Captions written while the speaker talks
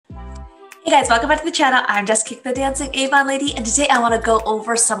Hey guys, welcome back to the channel. I'm Jessie, the Dancing Avon Lady, and today I want to go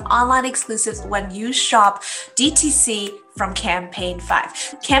over some online exclusives when you shop DTC from Campaign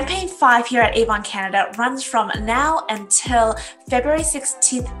 5. Campaign 5 here at Avon Canada runs from now until February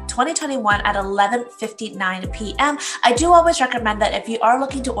 16th, 2021 at 11:59 p.m. I do always recommend that if you are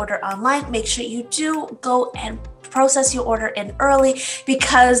looking to order online, make sure you do go and process your order in early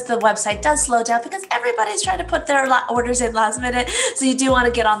because the website does slow down because everybody's trying to put their orders in last minute. So you do want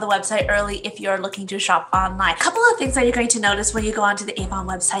to get on the website early if you're looking to shop online. A couple of things that you're going to notice when you go onto the Avon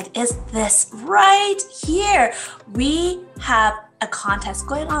website is this right here. We have a contest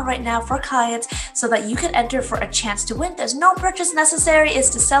going on right now for clients so that you can enter for a chance to win. There's no purchase necessary. It's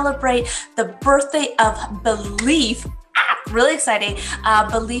to celebrate the birthday of Belief. Really exciting.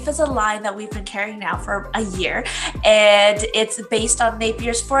 Belief is a line that we've been carrying now for a year, and it's based on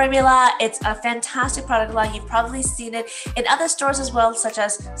Napier's formula. It's a fantastic product line. You've probably seen it in other stores as well, such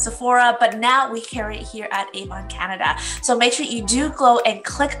as Sephora, but now we carry it here at Avon Canada. So make sure you do go and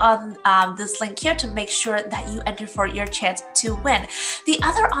click on this link here to make sure that you enter for your chance to win. The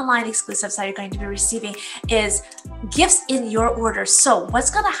other online exclusives that you're going to be receiving is gifts in your order. So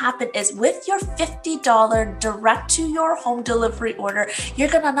what's going to happen is with your $50 direct to your home delivery order, you're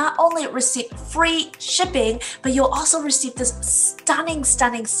gonna not only receive free shipping, but you'll also receive this stunning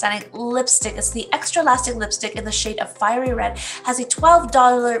lipstick. It's the extra lasting lipstick in the shade of Fiery Red. Has a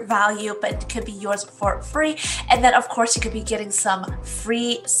 $12 value, but it could be yours for free. And then of course you could be getting some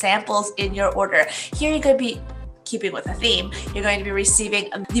free samples in your order. Here you're gonna be keeping with the theme, you're going to be receiving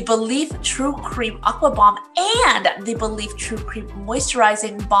the Belief True Cream Aqua Bomb and the Belief True Cream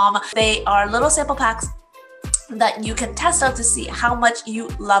Moisturizing Balm. They are little sample packs that you can test out to see how much you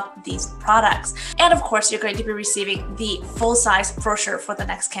love these products. And of course, you're going to be receiving the full-size brochure for the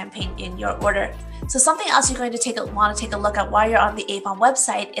next campaign in your order. So something else you're going to want to take a look at while you're on the Avon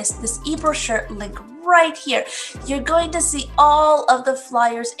website is this e-brochure link right here. You're going to see all of the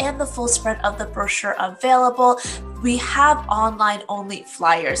flyers and the full spread of the brochure available. We have online only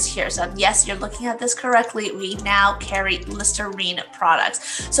flyers here. So yes, you're looking at this correctly. We now carry Listerine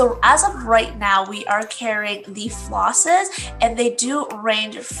products. So as of right now, we are carrying the flosses, and they do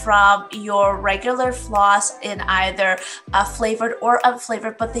range from your regular floss in either flavored or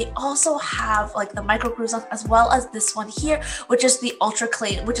unflavored, but they also have like the micro grooves on, as well as this one here, which is the ultra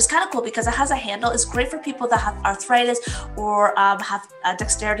clean, which is kind of cool because it has a handle. It's great for people that have arthritis or have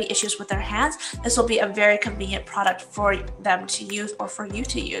dexterity issues with their hands. This will be a very convenient product for them to use or for you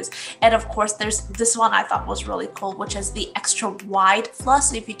to use. And of course, there's this one I thought was really cool, which is the extra wide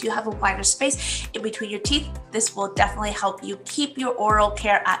floss. So if you do have a wider space in between your teeth, this will definitely help you keep your oral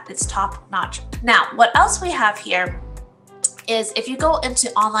care at its top notch. Now, what else we have here is if you go into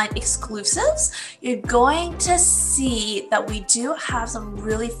online exclusives, you're going to see that we do have some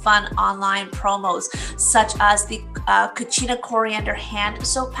really fun online promos, such as the Cucina Coriander Hand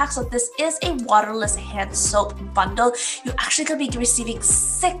Soap Pack. So this is a waterless hand soap bundle. You're actually going to be receiving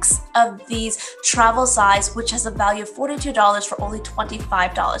 6 of these travel size, which has a value of $42 for only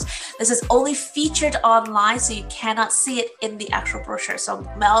 $25. This is only featured online, so you cannot see it in the actual brochure. So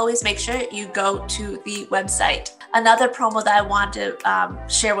always make sure you go to the website. Another promo that I want to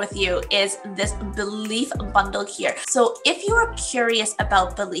share with you is this Belief bundle here. So if you are curious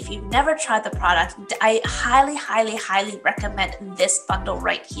about Belief, you've never tried the product, I highly recommend this bundle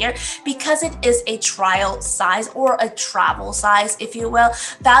right here because it is a trial size or a travel size, if you will.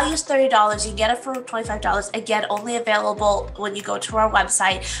 Value is $30. You get it for $25. Again, only available when you go to our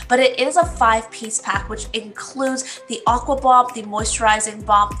website, but it is a 5-piece pack, which includes the Aqua Bomb, the Moisturizing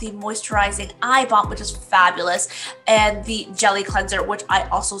Balm, the Moisturizing Eye Balm, which is fabulous, and the Jelly Cleanser, which I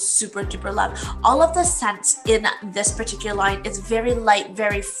also super duper love. All of the scents in this particular line is very light,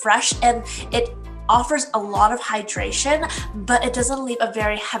 very fresh, and it offers a lot of hydration, but it doesn't leave a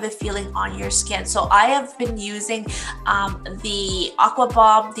very heavy feeling on your skin. So I have been using the Aqua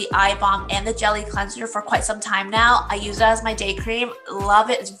Bomb, the Eye Balm, and the Jelly Cleanser for quite some time now. I use it as my day cream. Love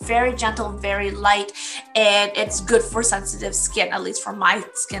it. It's very gentle, very light, and it's good for sensitive skin, at least for my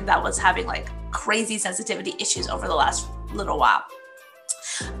skin that was having like crazy sensitivity issues over the last little while.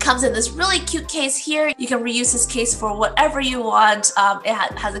 Comes in this really cute case here. You can reuse this case for whatever you want.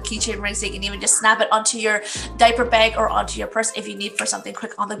 It has a keychain ring, so you can even just snap it onto your diaper bag or onto your purse if you need for something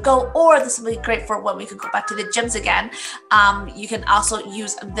quick on the go, or this will be great for when we can go back to the gyms again. You can also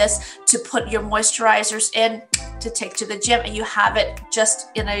use this to put your moisturizers in to take to the gym, and you have it just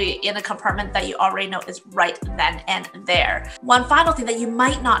in a compartment that you already know is right then and there. One final thing that you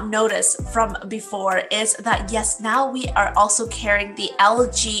might not notice from before is that yes, now we are also carrying the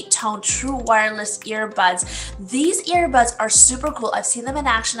LG energy tone true wireless earbuds. These earbuds are super cool. I've seen them in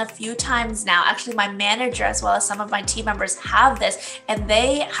action a few times now. Actually, my manager as well as some of my team members have this, and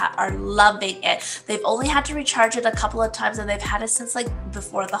they are loving it. They've only had to recharge it a couple of times, and they've had it since like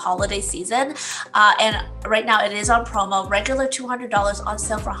before the holiday season. And right now it is on promo, regular $200, on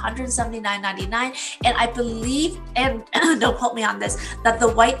sale for $179.99. And I believe, and don't quote me on this, that the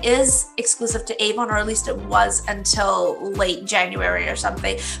white is exclusive to Avon, or at least it was until late January or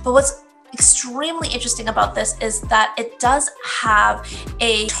something. But what's extremely interesting about this is that it does have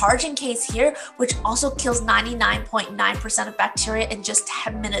a charging case here, which also kills 99.9% of bacteria in just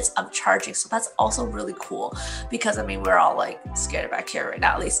 10 minutes of charging. So that's also really cool, because I mean, we're all like scared of bacteria right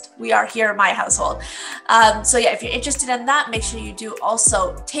now. At least we are here in my household. So yeah, if you're interested in that, make sure you do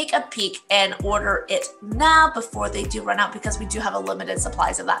also take a peek and order it now before they do run out, because we do have a limited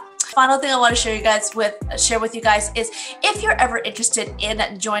supplies of that. Final thing I want to share with you guys is, if you're ever interested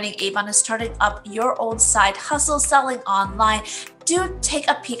in joining Avon and starting up your own side hustle selling online, do take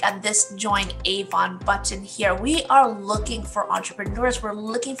a peek at this Join Avon button here. We are looking for entrepreneurs. We're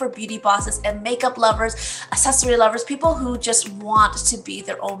looking for beauty bosses and makeup lovers, accessory lovers, people who just want to be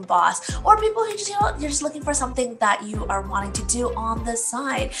their own boss, or people who just, you're just looking for something that you are wanting to do on the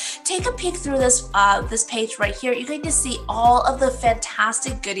side. Take a peek through this this page right here. You're going to see all of the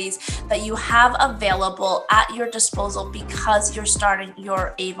fantastic goodies that you have available at your disposal because you're starting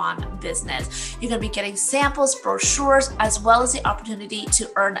your Avon business. You're going to be getting samples, brochures, as well as the opportunity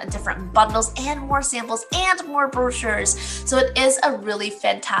to earn different bundles and more samples and more brochures. So it is a really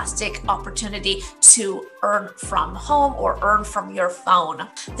fantastic opportunity to earn from home or earn from your phone.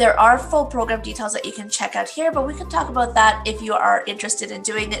 There are full program details that you can check out here, but we can talk about that if you are interested in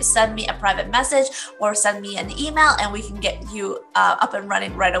doing it. Send me a private message or send me an email and we can get you up and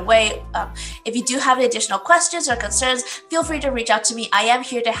running right away. If you do have any additional questions or concerns, feel free to reach out to me. I am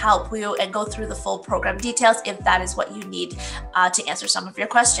here to help you and go through the full program details if that is what you need to answer some of your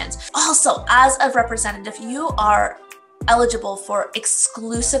questions. Also, as a representative, you are eligible for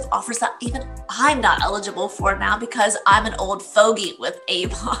exclusive offers that even I'm not eligible for now because I'm an old fogey with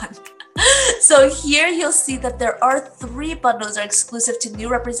Avon. So here you'll see that there are 3 bundles that are exclusive to new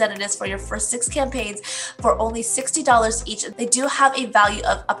representatives for your first 6 campaigns for only $60 each. They do have a value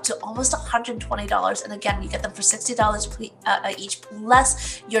of up to almost $120. And again, you get them for $60 each,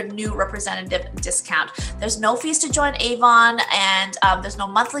 plus your new representative discount. There's no fees to join Avon, and there's no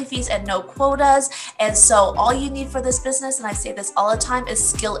monthly fees and no quotas. And so all you need for this business, and I say this all the time, is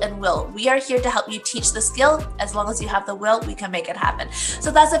skill and will. We are here to help you teach the skill. As long as you have the will, we can make it happen.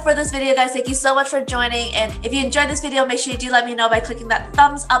 So that's it for this video, guys. Thank you so much for joining, and if you enjoyed this video, make sure you do let me know by clicking that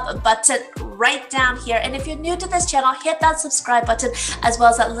thumbs up button right down here. And if you're new to this channel, hit that subscribe button as well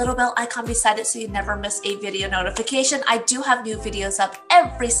as that little bell icon beside it so you never miss a video notification. I do have new videos up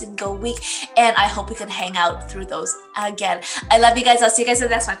every single week, and I hope we can hang out through those again. I love you guys. I'll see you guys in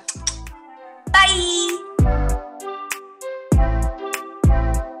the next one. Bye.